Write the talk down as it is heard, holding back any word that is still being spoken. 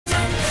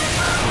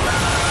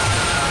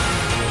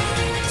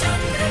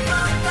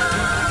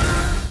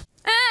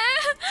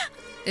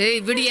ஏய்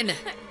விடு, என்ன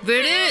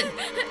விடு.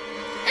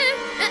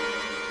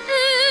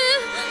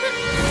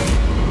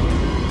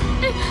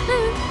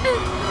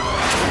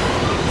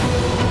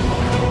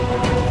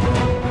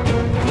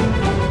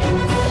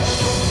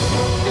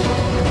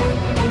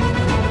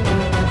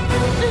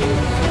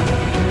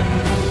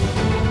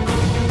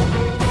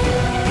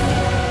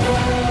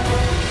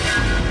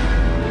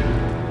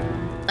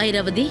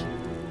 ஐராவதி,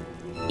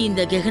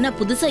 இந்த கெகனா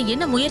புதுசா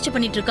என்ன முயற்சி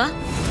பண்ணிட்டு இருக்கா?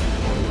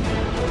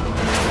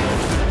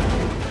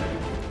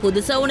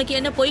 புதுசா உனக்கு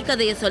என்ன பொய்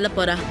கதைய சொல்ல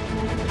போறா?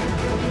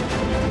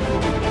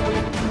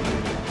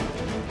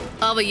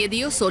 அவ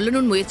எதையோ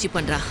சொல்லணும்னு முயற்சி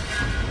பண்றா.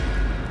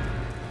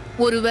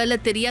 ஒருவேளை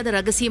தெரியாத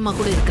ரகசியமா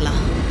கூட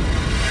இருக்கலாம்.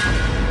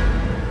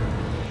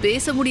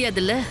 பேச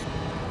முடியாதுல்ல,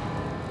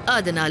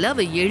 அதனால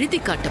அவ எழுதி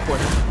காட்ட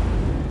போறா.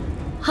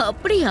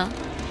 அப்படியா?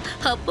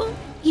 அப்போ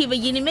இவ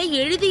இனிமே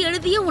எழுதி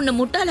எழுதிய உன்னை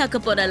முட்டாளாக்க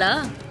போறாளா?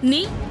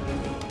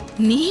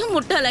 நீயும்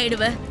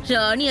முட்டாளாயிடுவ.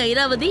 ராணி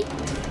ஐராவதி,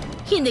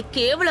 இந்த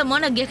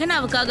கேவலமான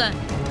கெகனாவுக்காக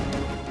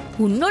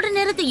உன்னோட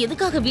நேரத்தை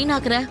எதுக்காக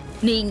வீணாக்குற?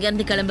 நீ இங்க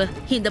இருந்து கிளம்பு.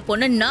 இந்த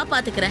பொண்ணை நான்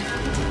பாத்துக்கிறேன்.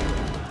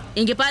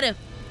 இங்க பாரு,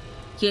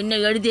 என்ன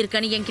எழுதி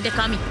இருக்கன்னு என்கிட்ட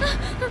காமி.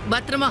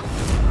 பத்திரமா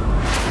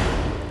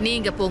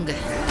நீங்க போங்க.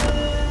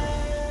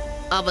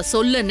 அவ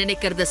சொல்ல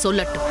நினைக்கிறத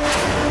சொல்லட்டும்.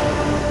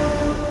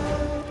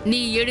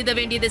 நீ எழுத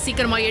வேண்டியதை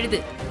சீக்கிரமா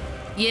எழுது.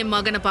 என்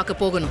மகனை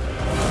பார்க்க போகணும்.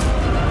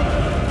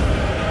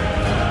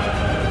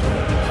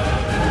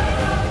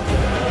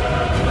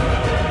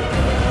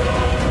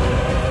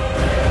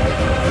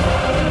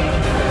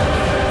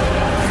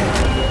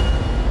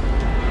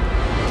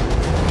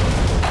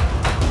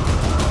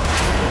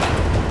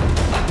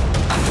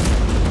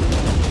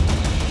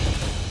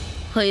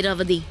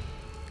 ஐராவதி,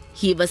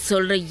 இவ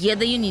சொல்ற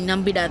எதையும் நீ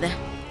நம்பிடாத.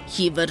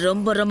 இவ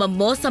ரொம்ப ரொம்ப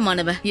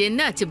மோசமானவ.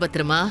 என்ன ஆச்சு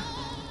பத்திரமா?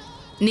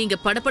 நீங்க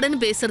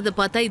படப்படன்னு பேசுறத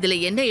பார்த்தா இதுல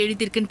என்ன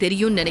எழுதிருக்குன்னு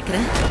தெரியும்னு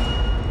நினைக்கிறேன்.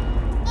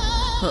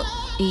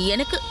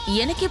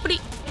 எனக்கு எப்படி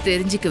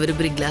தெரிஞ்சுக்க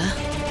விரும்புறீங்களா?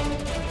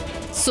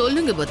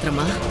 சொல்லுங்க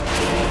பத்திரமா.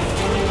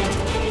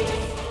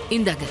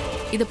 இந்தாங்க,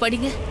 இத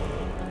படிங்க.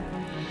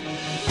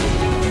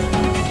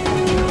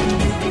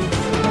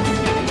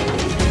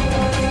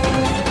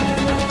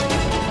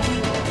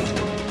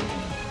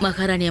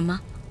 மகாராணி அம்மா,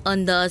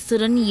 அந்த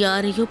அசுரன்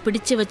யாரையோ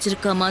பிடிச்சு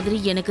வச்சிருக்க மாதிரி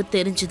எனக்கு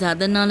தெரிஞ்சது.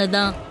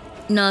 அதனாலதான்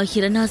நான்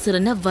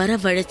ஹிரணாசுரனை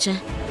வரவழைச்சேன்.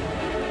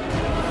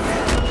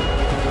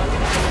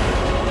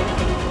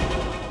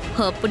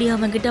 அப்படி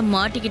அவங்கிட்ட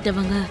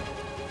மாட்டிக்கிட்டவங்க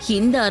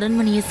இந்த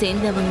அரண்மனையை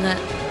சேர்ந்தவங்க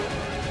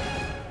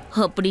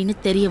அப்படின்னு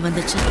தெரிய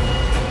வந்துச்சு.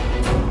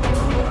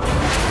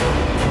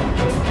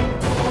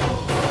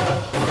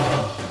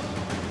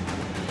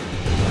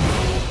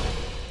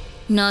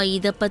 நான்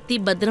இத பத்தி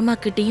பத்ரமா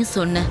கிட்டையும்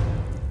சொன்னேன்.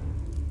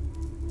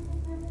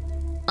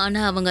 ஆனா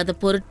அவங்க அதை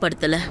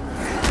பொருட்படுத்தல.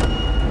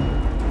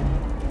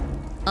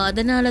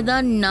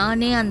 அதனாலதான்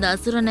நானே அந்த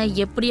அசுரனை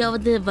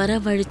எப்படியாவது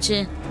வரவழைச்சு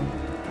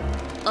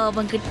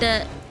அவங்கிட்ட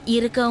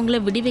இருக்கவங்கள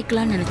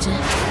விடுவிக்கலாம்னு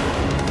நினைச்சேன்.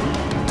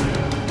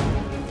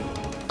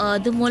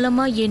 அது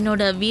மூலமா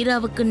என்னோட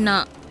வீராவுக்கு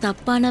நான்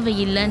தப்பானவ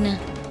இல்லைன்னு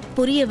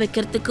புரிய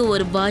வைக்கிறதுக்கு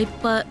ஒரு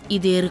வாய்ப்பா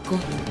இது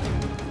இருக்கும்.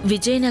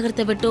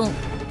 விஜயநகரத்தை விட்டும்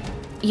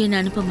என்ன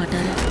அனுப்ப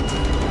மாட்டாரு.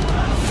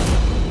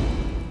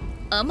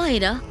 ஆமா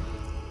ஐரா,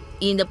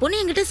 இந்த பொண்ணு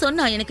என்கிட்ட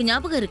சொன்னா, எனக்கு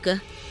ஞாபகம் இருக்கு.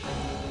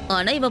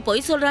 ஆனா இவ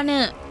பொய் சொல்றான்னு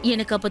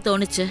எனக்கு அப்ப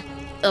தோணுச்சு.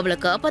 அவளை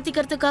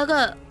காப்பாத்திக்கிறதுக்காக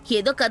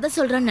ஏதோ கதை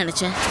சொல்றான்னு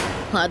நினைச்சேன்.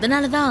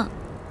 அதனாலதான்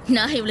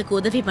நான் இவளுக்கு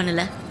உதவி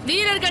பண்ணல.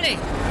 வீரர்களே,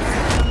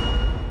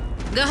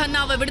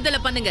 கஹன்னாவை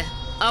விடுதலை பண்ணுங்க.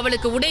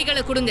 அவளுக்கு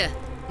உடைகளை கொடுங்க,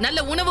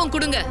 நல்ல உணவும்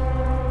கொடுங்க.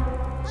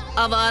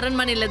 அவ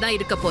அரண்மனையில தான்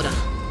இருக்க போறா.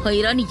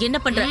 ஐரா, நீ என்ன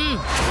பண்ற?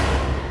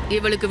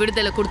 இவளுக்கு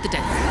விடுதலை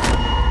கொடுத்துட்டேன்.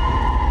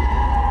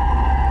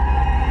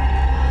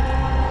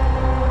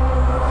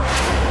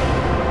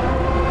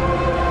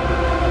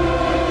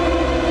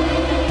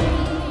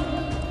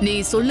 நீ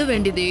சொல்ல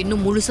வேண்டியது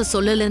இன்னும் முழுசா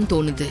சொல்லலன்னு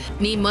தோணுது.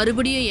 நீ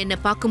மறுபடியும் என்ன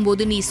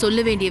பார்க்கும்போது நீ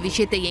சொல்ல வேண்டிய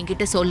விஷயத்தை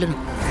என்கிட்ட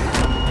சொல்லணும்.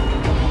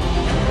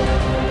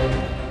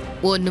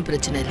 ஒன்னும்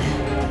பிரச்சனை இல்லை.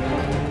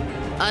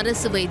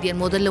 அரசு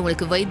வைத்தியர் முதல்ல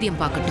உங்களுக்கு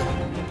வைத்தியம் பார்க்கட்டும்.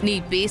 நீ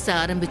பேச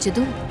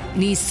ஆரம்பிச்சதும்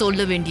நீ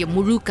சொல்ல வேண்டிய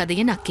முழு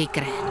கதையை நான்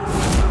கேட்கிறேன்.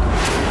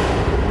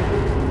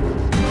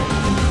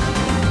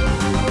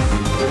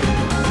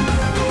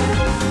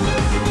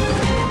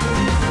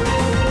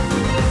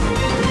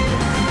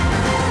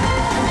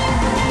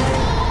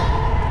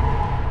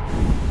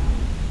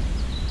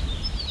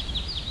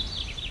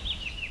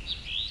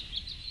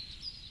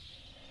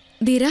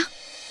 தீரா,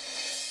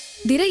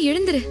 தீரா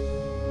எழுந்துரு.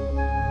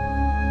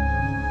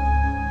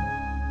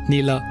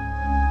 நிலா,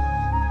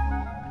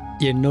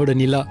 என்னோட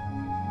நிலா.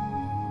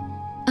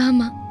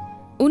 ஆமா,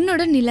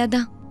 உன்னோட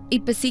நிலாதான்.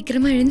 இப்ப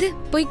சீக்கிரமா எழுந்து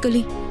போய்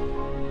கொலி.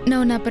 நான்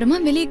உன்னை அப்புறமா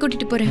வெளியே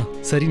கூட்டிட்டு போறேன்.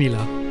 சரி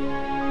நிலா.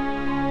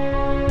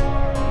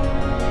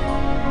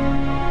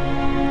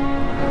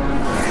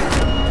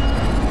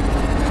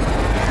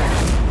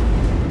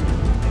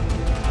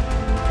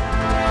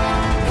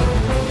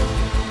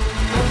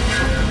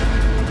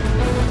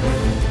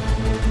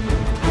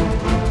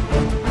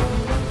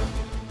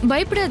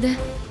 பயப்படாத,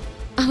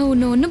 அவன்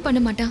உன்னை ஒன்னும் பண்ண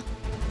மாட்டான்.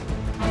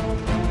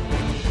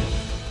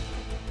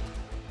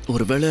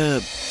 ஒருவேளை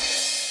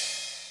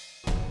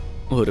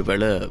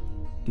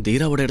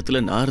தீராவோட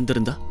இடத்துல நான்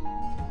இருந்திருந்தா?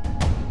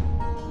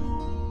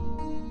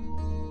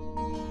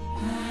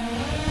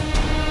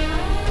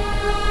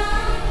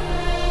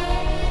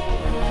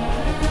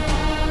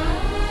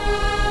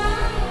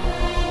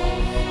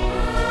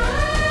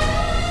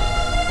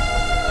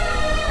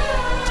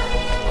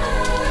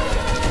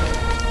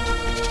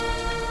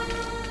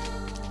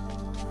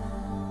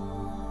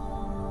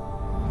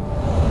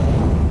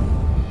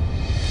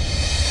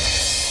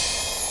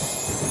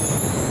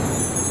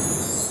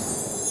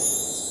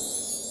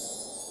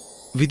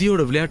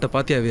 விதியோட விளையாட்டை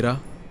பாத்தியா வீரா?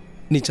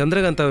 நீ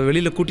சந்திரகாந்தாவை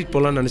வெளியில கூட்டிட்டு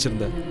போலான்னு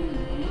நினைச்சிருந்த.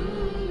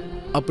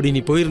 அப்படி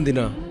நீ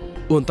போயிருந்தினா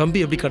உன்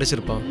தம்பி எப்படி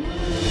கிடைச்சிருப்பான்?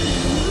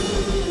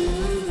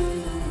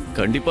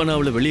 கண்டிப்பா நான்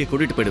அவளை வெளியே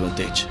கூட்டிட்டு போயிடுவேன்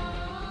தேஜ்.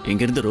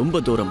 இங்கிருந்து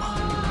ரொம்ப தூரமா.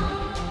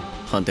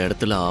 அந்த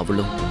இடத்துல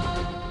அவளும்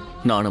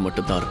நானும்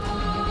மட்டும்தான் இருப்போம்.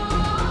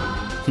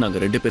 நாங்க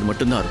 2 பேர்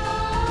மட்டும்தான்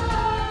இருப்போம்.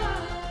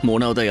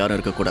 மூணாவதா யாரும்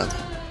இருக்கக்கூடாது.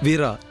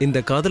 வீரா,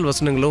 இந்த காதல்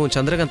வசனங்களும் உன்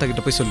சந்திரகாந்தா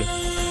கிட்ட போய் சொல்லு.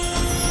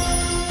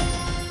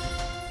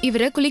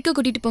 இவரை குளிக்க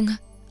கூட்டிட்டு போங்க.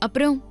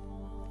 அப்புறம்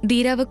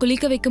தீராவை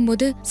குளிக்க வைக்கும்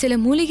போது சில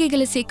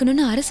மூலிகைகளை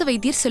சேர்க்கணும்னு அரசு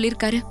வைத்தியர்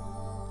சொல்லிருக்காரு.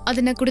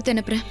 அதை நான் கொடுத்து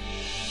அனுப்புறேன்.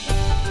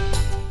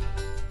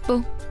 போ,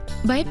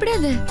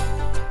 பயப்படாத.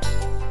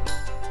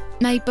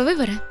 நான் இப்பவே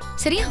வரேன்,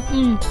 சரியா?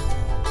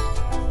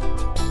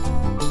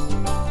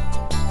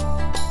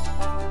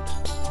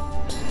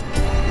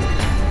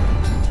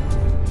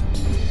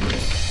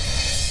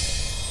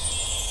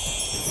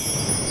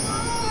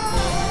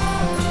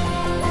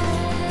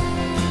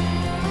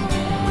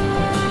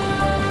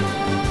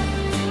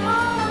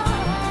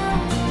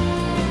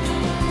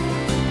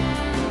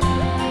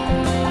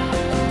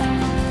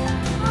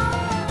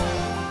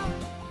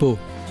 போ,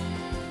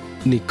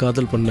 நீ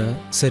காதல் பண்ண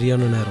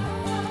சரியான நேரம்.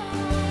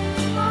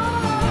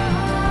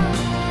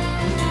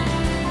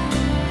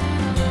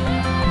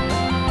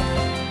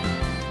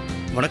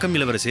 வணக்கம்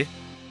இளவரசி.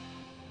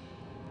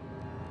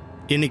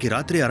 இன்னைக்கு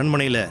ராத்திரி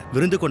அரண்மனையில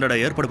விருந்து கொண்டாட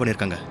ஏற்பாடு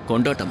பண்ணிருக்காங்க.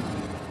 கொண்டாட்டம்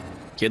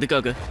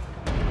எதுக்காக?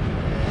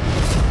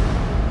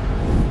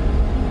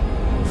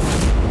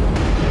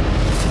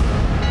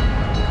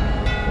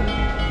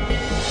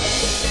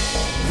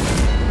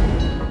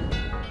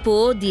 போ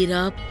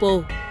தீரா, போ.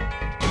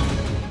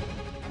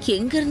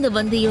 எங்க இருந்து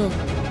வந்தியோ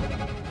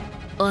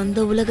அந்த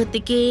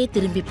உலகத்துக்கே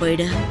திரும்பி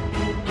போயிட.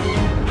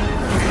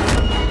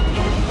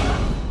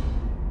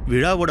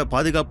 விழாவோட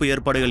பாதுகாப்பு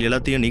ஏற்பாடுகள்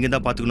எல்லாத்தையும் நீங்க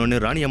தான்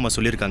பாத்துக்கணும்னு ராணி அம்மா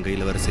சொல்லியிருக்காங்க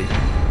இளவரசி.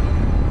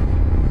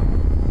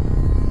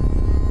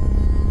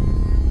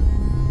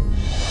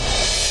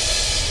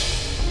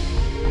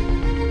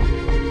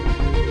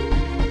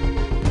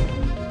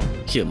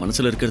 என்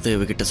மனசுல இருக்கிறத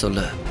இவகிட்ட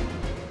சொல்ல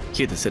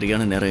இது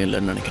சரியான நேரம்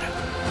இல்லைன்னு நினைக்கிறேன்.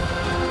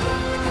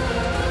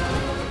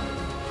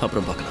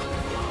 அப்புறம் பார்க்கலாம்.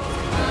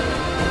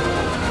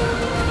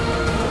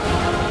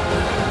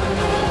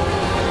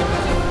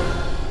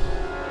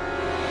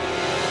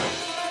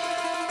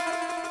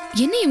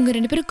 என்ன இவங்க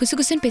 2 பேரும் குசு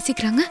குசுன்னு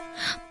பேசிக்கிறாங்க?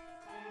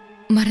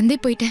 மறந்தே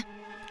போயிட்டேன்.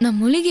 நான்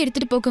மூலிகை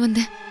எடுத்துட்டு போக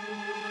வந்தேன்.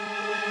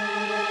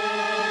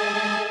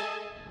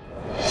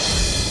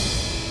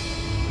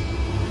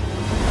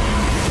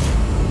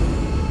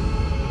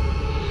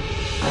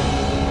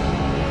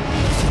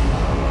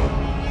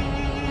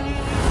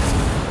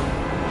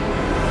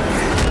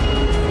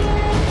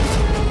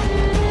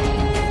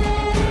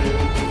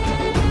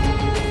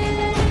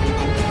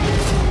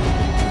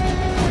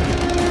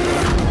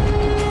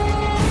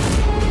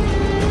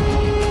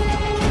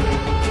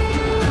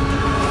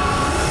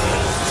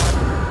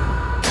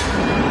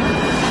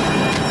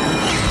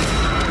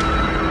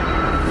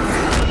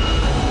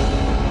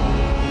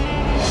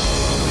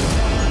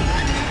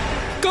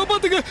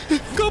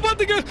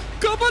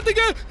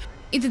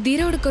 இது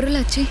தீராவோட குரல்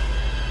ஆச்சு.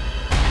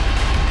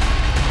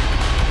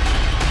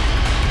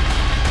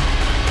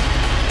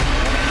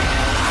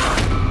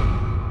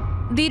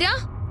 தீரா,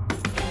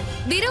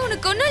 தீரா,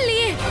 உனக்கு ஒண்ணும்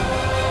இல்லையே?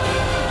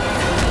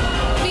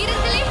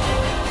 வீரர்களே,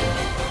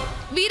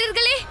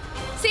 வீரர்களே,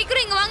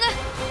 சீக்கிரம் இங்க வாங்க.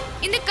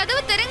 இந்த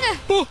கதவை திறங்க.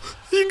 போ,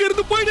 இங்க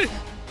இருந்து போயிடு.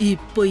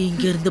 இப்போ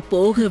இங்க இருந்து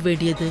போக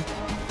வேண்டியது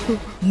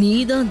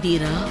நீதான்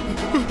தீரா.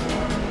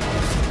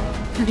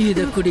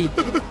 இத குடி,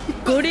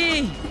 குடி.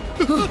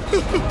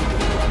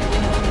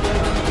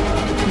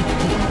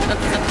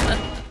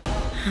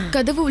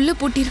 கதவு உள்ள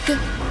பூட்டிருக்கு.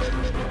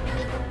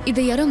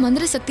 இதை யாரோ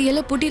மந்திர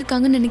சக்தியால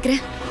பூட்டிருக்காங்கன்னு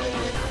நினைக்கிறேன்.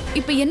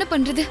 இப்ப என்ன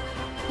பண்றது?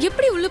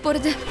 எப்படி உள்ள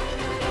போறது?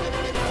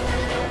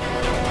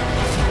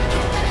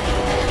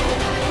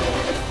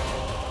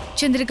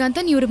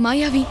 சந்திரகாந்தா, நீ ஒரு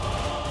மாயாவி.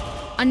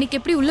 அன்னைக்கு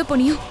எப்படி உள்ள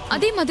போனியோ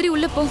அதே மாதிரி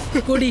உள்ள போ.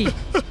 குடி,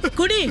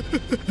 குடி,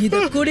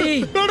 இத குடி.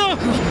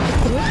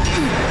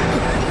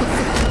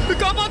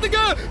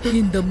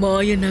 இந்த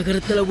மாய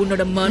நகரத்துல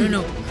உன்னோட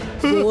மரணம்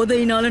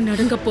போதையினால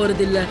நடக்க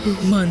போறதில்ல,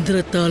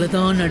 மந்திரத்தால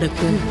தான்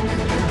நடக்கும்.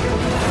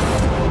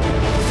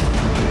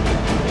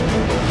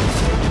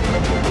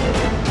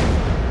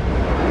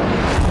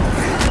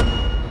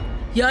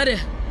 யாரு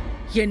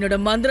என்னோட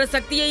மந்திர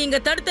சக்தியை இங்க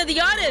தடுத்தது?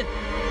 யாரு?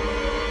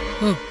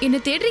 என்ன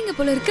தேடுறீங்க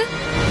போல இருக்கு.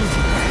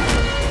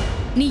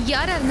 நீ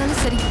யாரா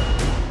இருந்தாலும் சரி,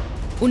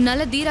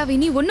 உன்னால தீராவை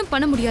நீ ஒன்னும்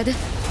பண்ண முடியாது.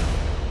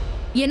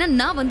 ஏன்னா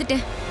நான்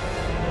வந்துட்டேன்.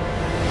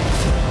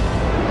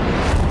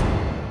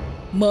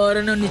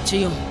 மரண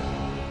நிச்சயம்.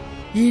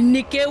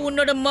 இன்னைக்கே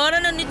உன்னோட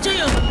மரண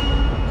நிச்சயம்.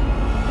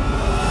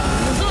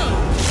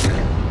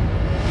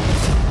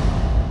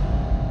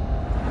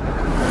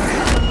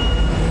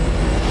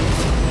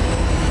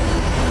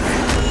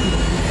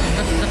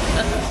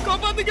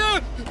 காப்பாத்துங்க,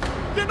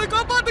 என்ன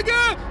காப்பாத்துங்க.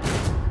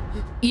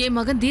 என்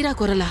மகன் தீரா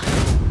குரலா?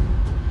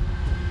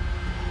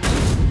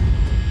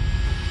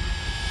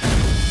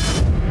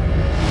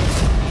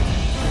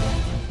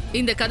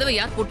 இந்த கதவை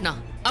யார் பூட்டினா?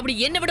 அப்படி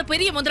என்ன விட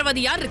பெரிய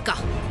மந்திரவாதி யார் இருக்கா?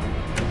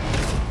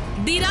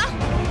 தீரா,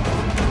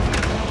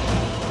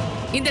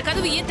 இந்த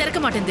கதவு ஏன் திறக்க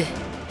மாட்டேங்குது?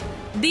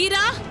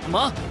 தீரா!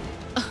 அம்மா,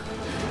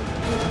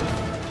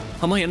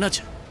 அம்மா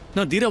என்னாச்சு?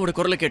 நான் தீராவோட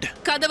குரலை கேட்டேன்.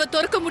 கதவை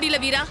திறக்க முடியல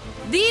வீரா.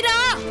 தீரா,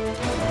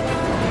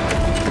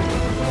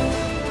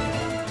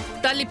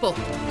 தள்ளிப்போ.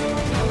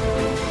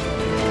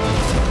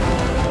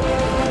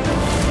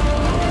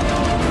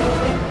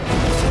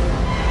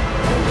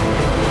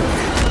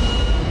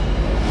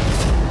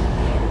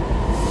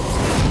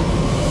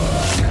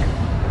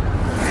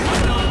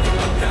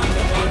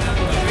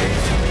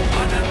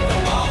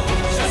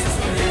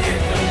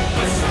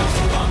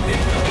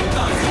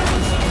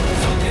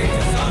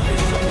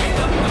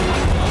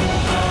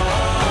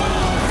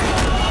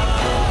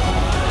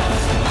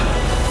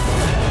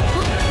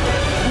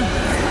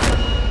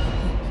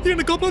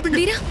 என்ன காப்பாத்துங்க.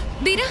 தீரா,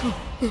 தீரா,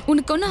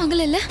 உனக்கு ஒன்னும்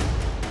ஆகல?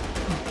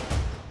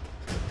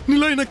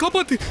 நிலா, என்ன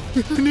காப்பாத்து.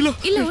 நிலா,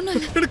 இல்ல ஒண்ணும்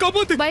இல்ல. என்ன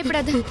காப்பாத்து.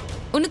 பயப்படாத,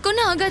 உனக்கு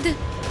ஒன்னும் ஆகாது.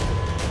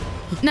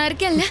 நான்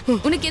இருக்கேன்ல,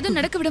 உனக்கு எதுவும்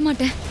நடக்க விட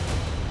மாட்டேன்.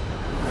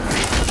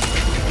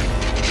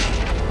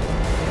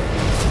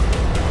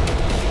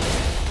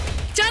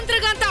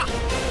 சந்திரகாந்தா,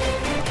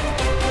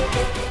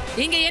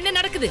 இங்க என்ன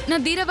நடக்குது?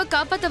 நான் தீராவை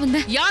காப்பாத்த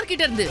வந்தேன்.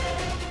 யார்கிட்ட இருந்து?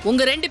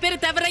 உங்க 2 பேரை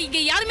தவிர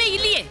இங்க யாருமே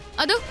இல்லையே.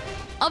 அதோ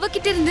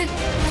அவகிட்ட இருந்து.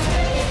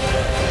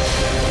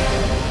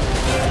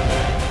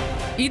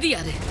 இது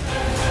யாரு?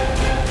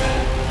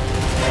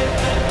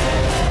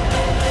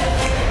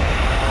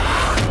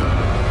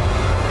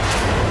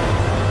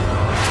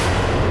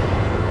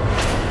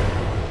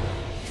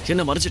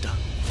 என்ன மறைச்சிட்டா?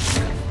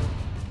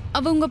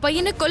 அவ உங்க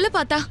பையனை கொல்ல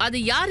பார்த்தா. அது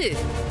யாரு?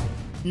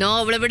 நான்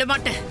அவளை விட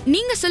மாட்டேன்.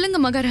 நீங்க சொல்லுங்க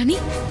மகாராணி,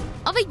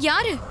 அவ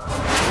யாரு?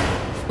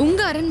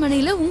 உங்க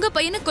அரண்மனையில உங்க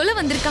பையனை கொல்ல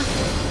வந்திருக்கா.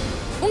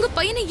 உங்க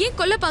பையனை ஏன்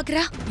கொல்ல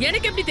பாக்குறா?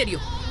 எனக்கு எப்படி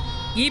தெரியும்?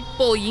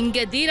 இப்போ இங்க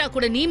தீரா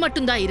கூட நீ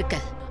மட்டும்தான் இருக்க.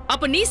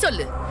 அப்ப நீ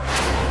சொல்லு.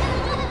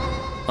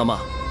 அம்மா,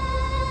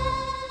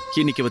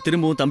 இன்னைக்கு இவ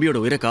திரும்பவும் தம்பியோட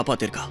உயிரை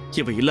காப்பாத்திருக்கா.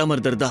 இவ இல்லாம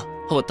இருந்திருந்தா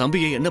அவ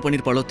தம்பியை என்ன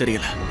பண்ணிருப்பாளோ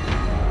தெரியல.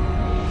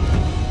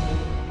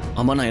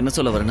 அம்மா, நான் என்ன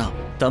சொல்ல வரேன்னா,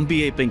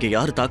 தம்பியை இப்ப இங்க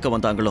யாரு தாக்க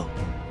வந்தாங்களோ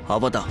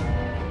அவதான்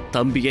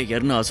தம்பியை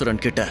எர்ண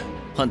அசுரன் கிட்ட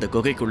அந்த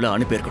குகைக்குள்ள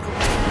அனுப்பியிருக்கணும்.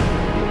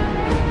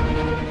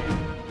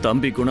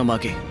 தம்பி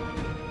குணமாகி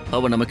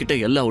அவ நம்ம கிட்ட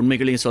எல்லா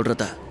உண்மைகளையும்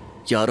சொல்றத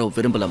யாரோ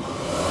விரும்பலாமா?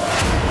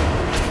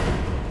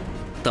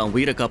 தான்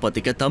உயிரை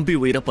காப்பாத்திக்க தம்பி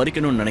உயிரை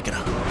பறிக்கணும்னு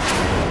நினைக்கிறான்.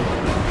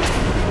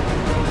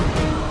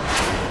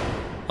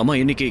 அம்மா,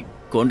 இன்னைக்கு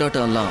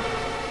கொண்டாட்டம்லாம்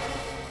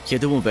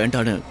எதுவும்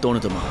வேண்டான்னு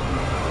தோணுதுமா.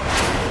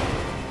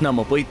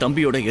 நாம போய்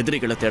தம்பியோட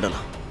எதிரிகளை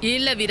தேடலாம்.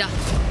 இல்ல வீரா,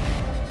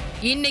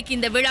 இன்னைக்கு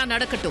இந்த விழா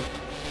நடக்கட்டும்.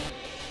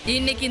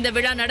 இன்னைக்கு இந்த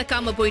விழா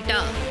நடக்காம போயிட்டா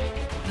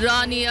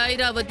ராணி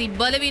ஐராவதி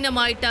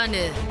பலவீனம்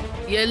ஆயிட்டான்னு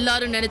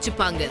எல்லாரும்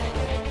நினைச்சுப்பாங்க.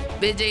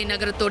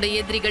 விஜயநகரத்தோட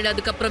எதிரிகள்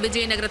அதுக்கப்புறம்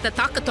விஜயநகரத்தை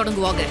தாக்க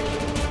தொடங்குவாங்க.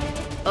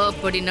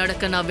 அப்படி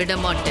நடக்க நான் விட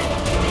மாட்டேன்.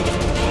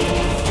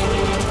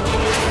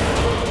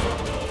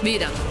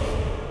 வீரா,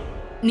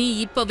 நீ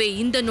இப்பவே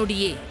இந்த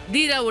நொடியே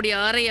தீராவுடைய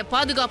அறைய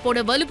பாதுகாப்போட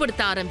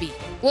வலுப்படுத்த ஆரம்பி.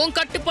 உன்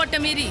கட்டுப்பாட்டை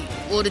மீறி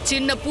ஒரு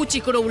சின்ன பூச்சி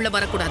கூட உள்ள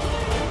வரக்கூடாது.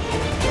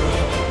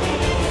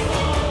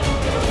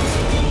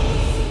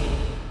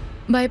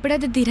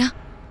 பயப்படாத தீரா,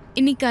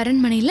 இன்னைக்கு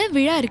அரண்மனையில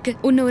விழா இருக்கு.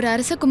 உன்னை ஒரு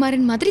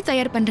அரசகுமாரன் மாதிரி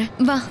தயார் பண்றேன்.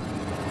 வா.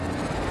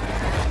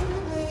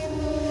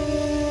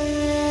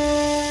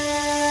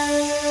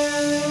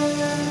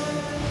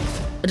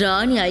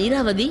 ராணி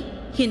ஐராவதி,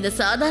 இந்த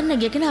சாதாரண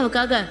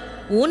கெகனாவுக்காக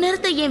உன்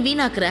நேரத்தை ஏன்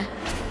வீணாக்குற?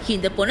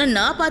 இந்த பொண்ணை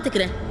நான்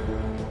பாத்துக்கிறேன்.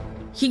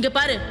 இங்க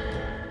பாரு,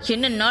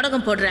 என்ன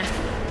நாடகம் போடுற?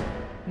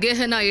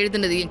 கெஹனா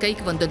எழுதுனது என்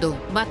கைக்கு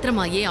வந்ததும்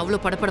பத்திரமா ஏன்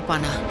அவ்வளவு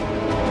படபடப்பானா?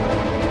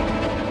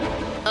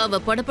 அவ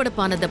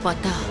படபடப்பானதை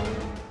பார்த்தா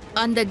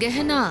அந்த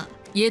கெஹனா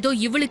ஏதோ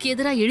இவளுக்கு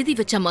எதிரா எழுதி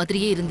வச்ச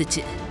மாதிரியே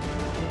இருந்துச்சு.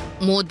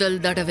 முதல்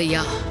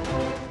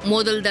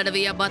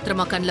தடவையா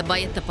பத்திரமா கண்ணில்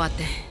பயத்தை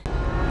பார்த்தேன்.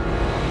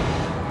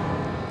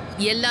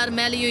 எல்லார்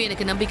மேலேயும்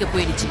எனக்கு நம்பிக்கை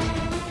போயிடுச்சு.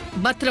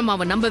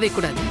 பத்திரமாவை நம்பவே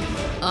கூடாது.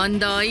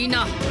 அந்த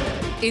ஐனா,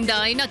 இந்த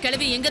ஐனா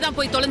கிழவி எங்கதான்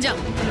போய் தொலைஞ்சா?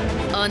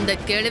 அந்த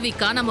கிழவி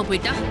காணாம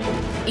போயிட்டா.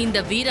 இந்த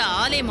வீரா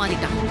ஆளே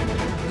மாறிட்டான்.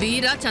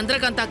 வீரா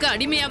சந்திரகாந்தாக்கு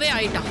அடிமையாவே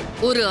ஆயிட்டான்.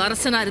 ஒரு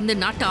அரசனா இருந்து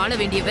நாட்டை ஆள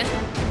வேண்டியவன்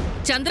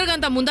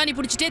சந்திரகாந்தா முந்தானி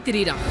பிடிச்சிட்டே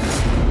திரியிறான்.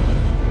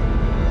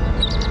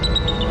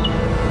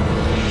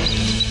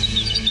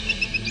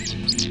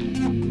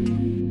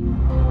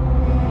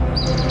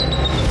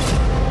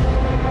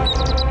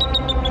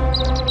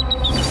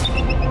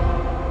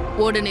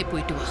 உடனே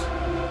போயிட்டு வா.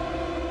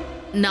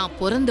 நான்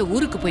பிறந்த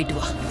ஊருக்கு போயிட்டு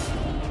வா.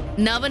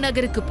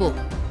 நவநகருக்கு போ.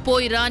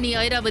 போய் ராணி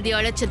ஐராவதி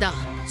அழைச்சதா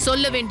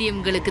சொல்ல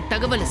வேண்டியவங்களுக்கு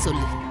தகவலை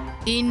சொல்லு.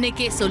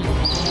 இன்னைக்கே சொல்லு.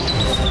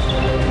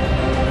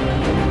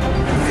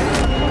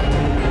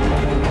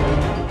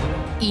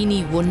 இனி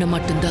ஒண்ணு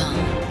மட்டும்தான்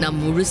நான்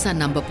முழுசா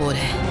நம்ப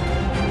போறேன்.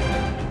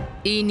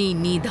 இனி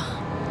நீதான்.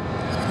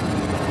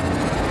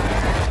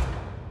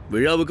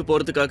 விழாவுக்கு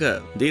போறதுக்காக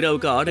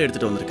தீராவுக்கு ஆடை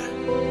எடுத்துட்டு வந்திருக்க.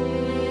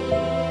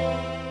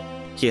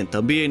 என்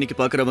தம்பியை இன்னைக்கு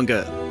பாக்குறவங்க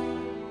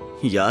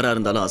யாரா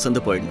இருந்தாலும்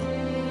அசந்து போயிடணும்.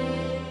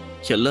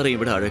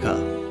 எல்லாரையும் விட அழகா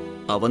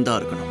அவன்தான்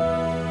இருக்கணும்.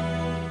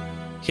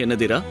 என்ன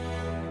தீரா?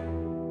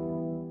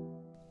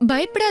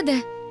 பயப்படாத,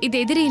 இது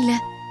எதிரி இல்ல.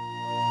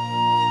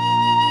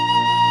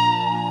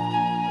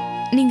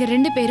 நீங்க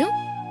 2 பேரும்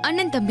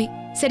அண்ணன் தம்பி,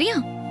 சரியா?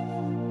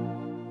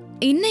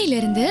 இன்னையில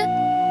இருந்து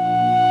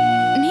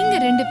நீங்க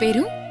 2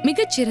 பேரும்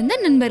மிகச்சிறந்த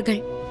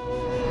நண்பர்கள்.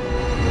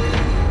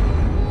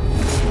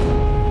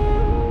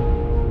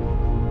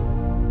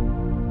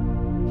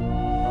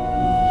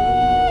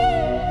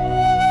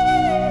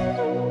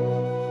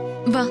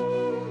 வா,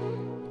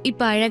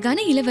 இப்ப அழகான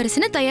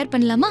இளவரசனை தயார்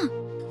பண்ணலாமா?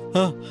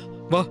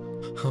 வா,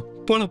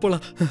 போலாம்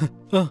போலாம்.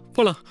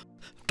 போலாம்,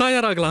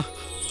 தயாராகலாம்.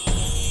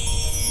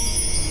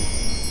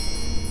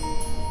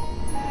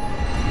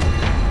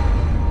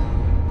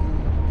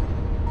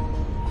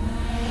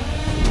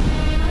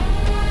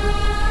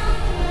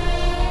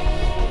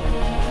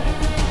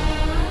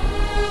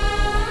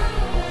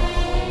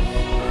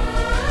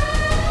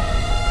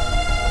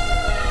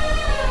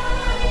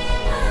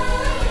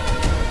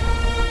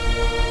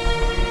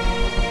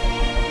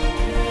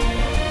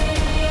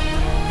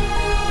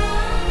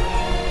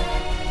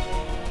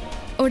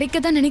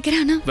 உடைக்கதான்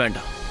நினைக்கிறானா?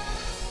 வேண்டாம்,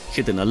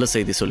 இது நல்ல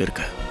செய்தி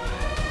சொல்லிருக்க.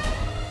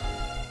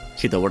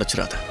 இதை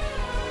உடைச்சிடாத.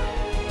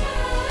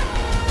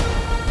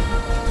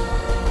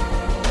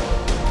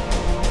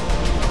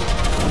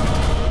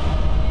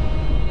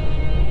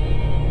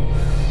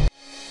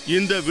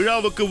 இந்த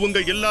விழாவுக்கு உங்க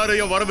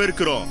எல்லாரையும்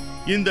வரவேற்கிறோம்.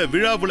 இந்த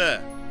விழாவுல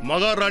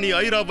மகாராணி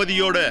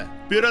ஐராவதியோட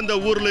பிறந்த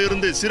ஊர்ல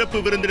இருந்து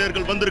சிறப்பு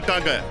விருந்தினர்கள்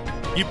வந்திருக்காங்க.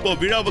 இப்போ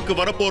விழாவுக்கு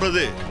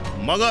வரப்போறது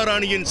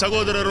மகாராணியின்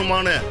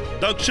சகோதரருமான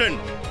தக்ஷன்,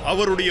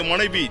 அவருடைய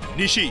மனைவி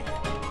நிஷி,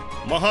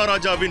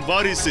 மகாராஜாவின்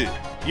வாரிசு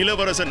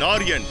இளவரசன்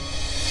ஆரியன்,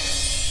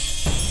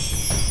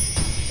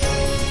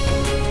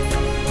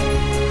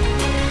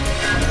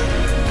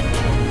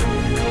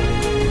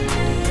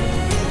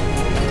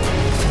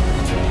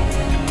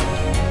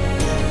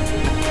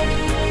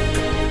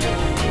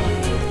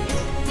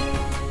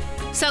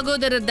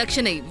 சகோதரர்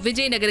தக்ஷனை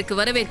விஜயநகருக்கு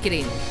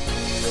வரவேற்கிறேன்.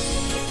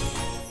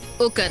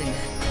 உட்காருங்க.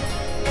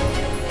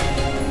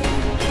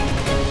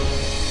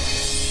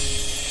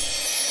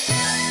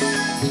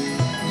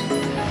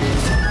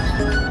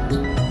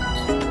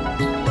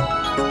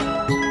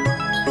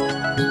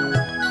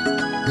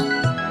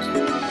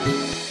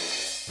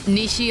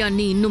 நிஷி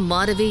அண்ணி இன்னும்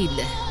மாறவே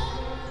இல்லை.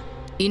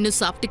 இன்னும்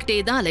சாப்பிட்டுக்கிட்டே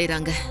தான்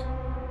அலையறாங்க.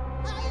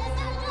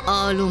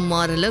 ஆளும்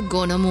மாறல,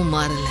 குணமும்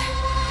மாறல.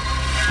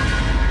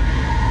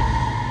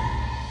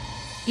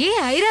 ஏ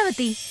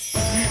ஐராவதி,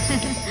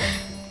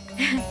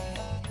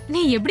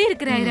 நீ எப்படி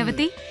இருக்கிற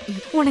ஐராவதி?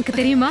 உனக்கு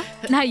தெரியுமா,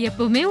 நான்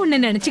எப்பவுமே உன்னை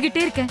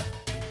நினைச்சுக்கிட்டே இருக்கேன்.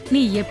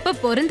 நீ எப்ப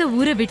பிறந்த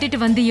ஊரை விட்டுட்டு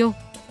வந்தியோ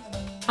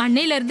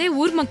அன்னையில இருந்தே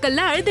ஊர்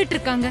மக்கள்லாம் அழுதுட்டு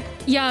இருக்காங்க.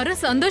 யாரும்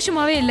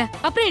சந்தோஷமாவே இல்ல.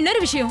 அப்புறம் இன்னொரு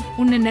விஷயம்,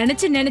 உன்னை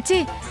நினைச்சு நினைச்சு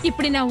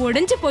இப்படி நான்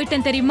உடைஞ்சு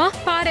போயிட்டேன் தெரியுமா?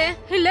 பாரு.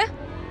 இல்ல?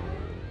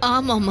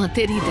 ஆமாமா,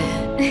 தெரியுது.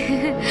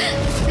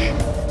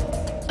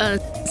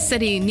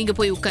 சரி, நீங்க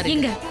போய் உட்காருங்க.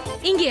 இங்க?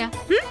 இங்கயா?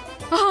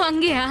 ஓ,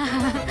 அங்கயா?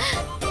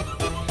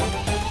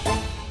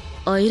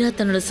 ஐரா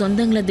தன்னோட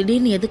சொந்தங்களை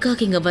திடீர்னு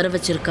எதுக்காக இங்க வர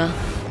வச்சிருக்கா?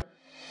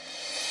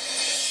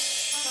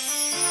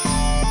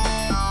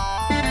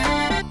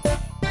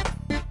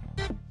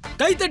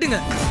 கை தட்டுங்க,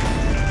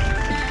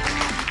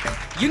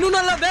 இன்னும்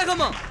நல்லா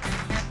வேகமா.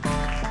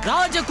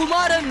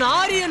 ராஜகுமாரன்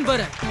ஆரியன்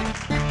வர.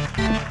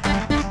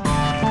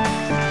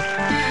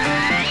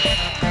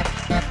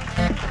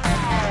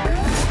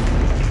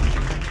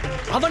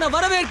 அவனை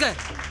வரவேற்க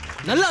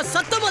நல்லா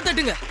சத்தமா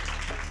தட்டுங்க,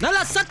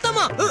 நல்லா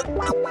சத்தமா.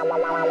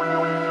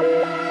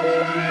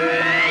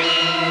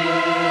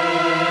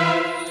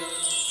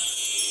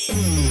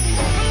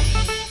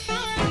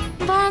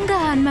 வாங்க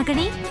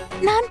ஆண்மகனே,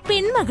 நான்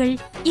பெண்மகள்.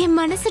 என்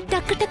மனசு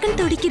டக்கு டக்குன்னு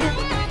துடிக்குது.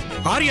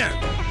 ஆரியன்,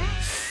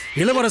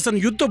 இளவரசன்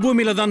யுத்த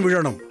பூமியில தான்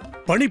விழணும்,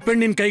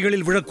 பணிப்பெண்ணின்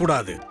கைகளில்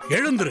விழக்கூடாது.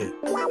 எழுந்துரு,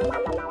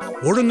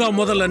 ஒழுங்கா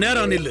முதல்ல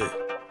நேரா நில்லு.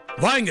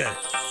 வாங்க.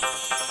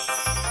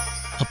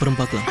 அப்புறம்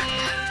பார்க்கலாம்,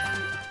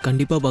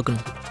 கண்டிப்பா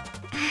பார்க்கணும்.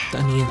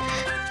 தனியா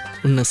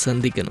உன்னை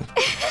சந்திக்கணும்.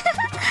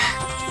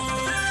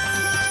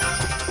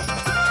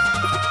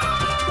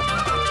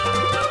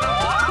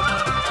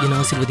 என்ன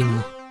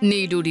ஆசீர்வதிங்கம்மா.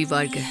 நீடூடி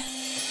வாழ்க.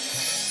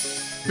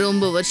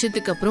 ரொம்ப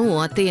வருஷத்துக்கு அப்புறம்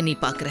உன் அத்தைய நீ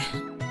பாக்குற.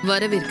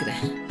 வரவேற்கிற.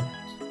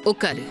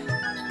 உட்காரு.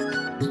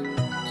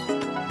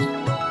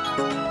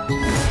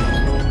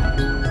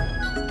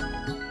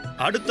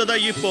 அடுத்ததா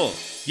இப்போ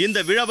இந்த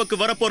விழாவுக்கு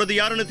வரப்போறது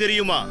யாருன்னு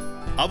தெரியுமா?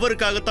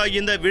 அவருக்காகத்தான்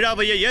இந்த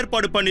விழாவையே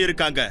ஏற்பாடு பண்ணி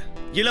இருக்காங்க.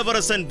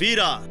 இளவரசன்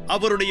வீரா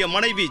அவருடைய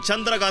மனைவி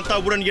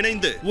சந்திரகாந்தாவுடன்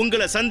இணைந்து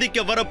உங்களை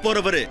சந்திக்க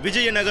வரப்போறவரு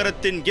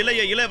விஜயநகரத்தின்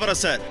இளைய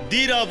இளவரசர்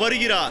தீரா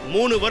வருகிறார்.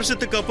 3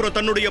 வருஷத்துக்கு அப்புறம்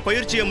தன்னுடைய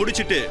பயிற்சியை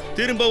முடிச்சிட்டு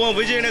திரும்பவும்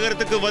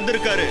விஜயநகரத்துக்கு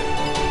வந்திருக்காரு.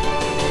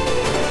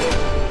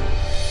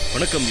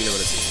 வணக்கம்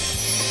இளவரசி.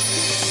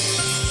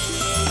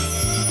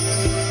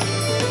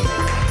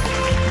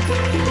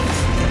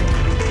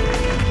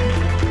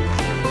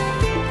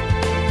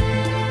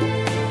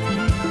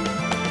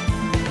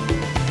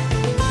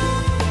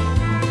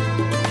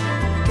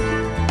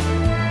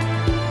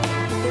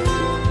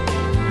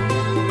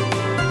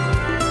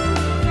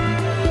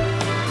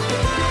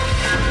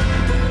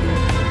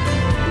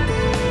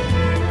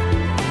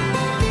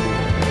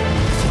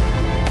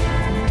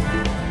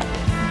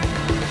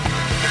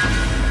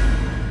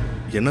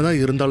 என்னதான்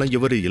இருந்தாலும்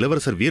இவர்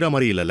இளவரசர் வீரா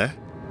மாதிரி இல்லல.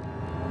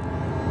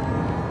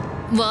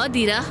 வா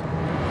தீரா.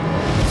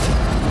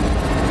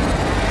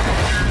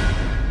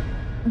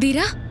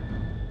 தீரா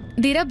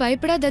தீரா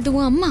பயப்படாத, அது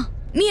உன் அம்மா.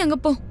 நீ அங்க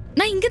போ,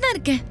 நான் இங்க தான்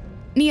இருக்கேன்.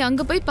 நீ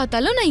அங்க போய்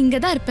பார்த்தாலும் நான் இங்க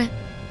தான் இருப்பேன்,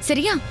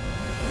 சரியா?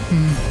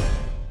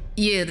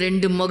 ஏன்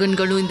 2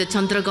 மகன்களும் இந்த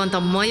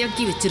சந்திரகாந்தா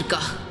மயக்கி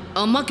வச்சிருக்கா.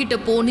 அம்மா கிட்ட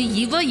போன்னு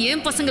இவ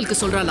ஏன் பசங்களுக்கு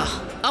சொல்றாளா?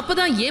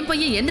 அப்பதான் என்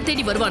பையன் என்ன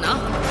தேடி வருவானா?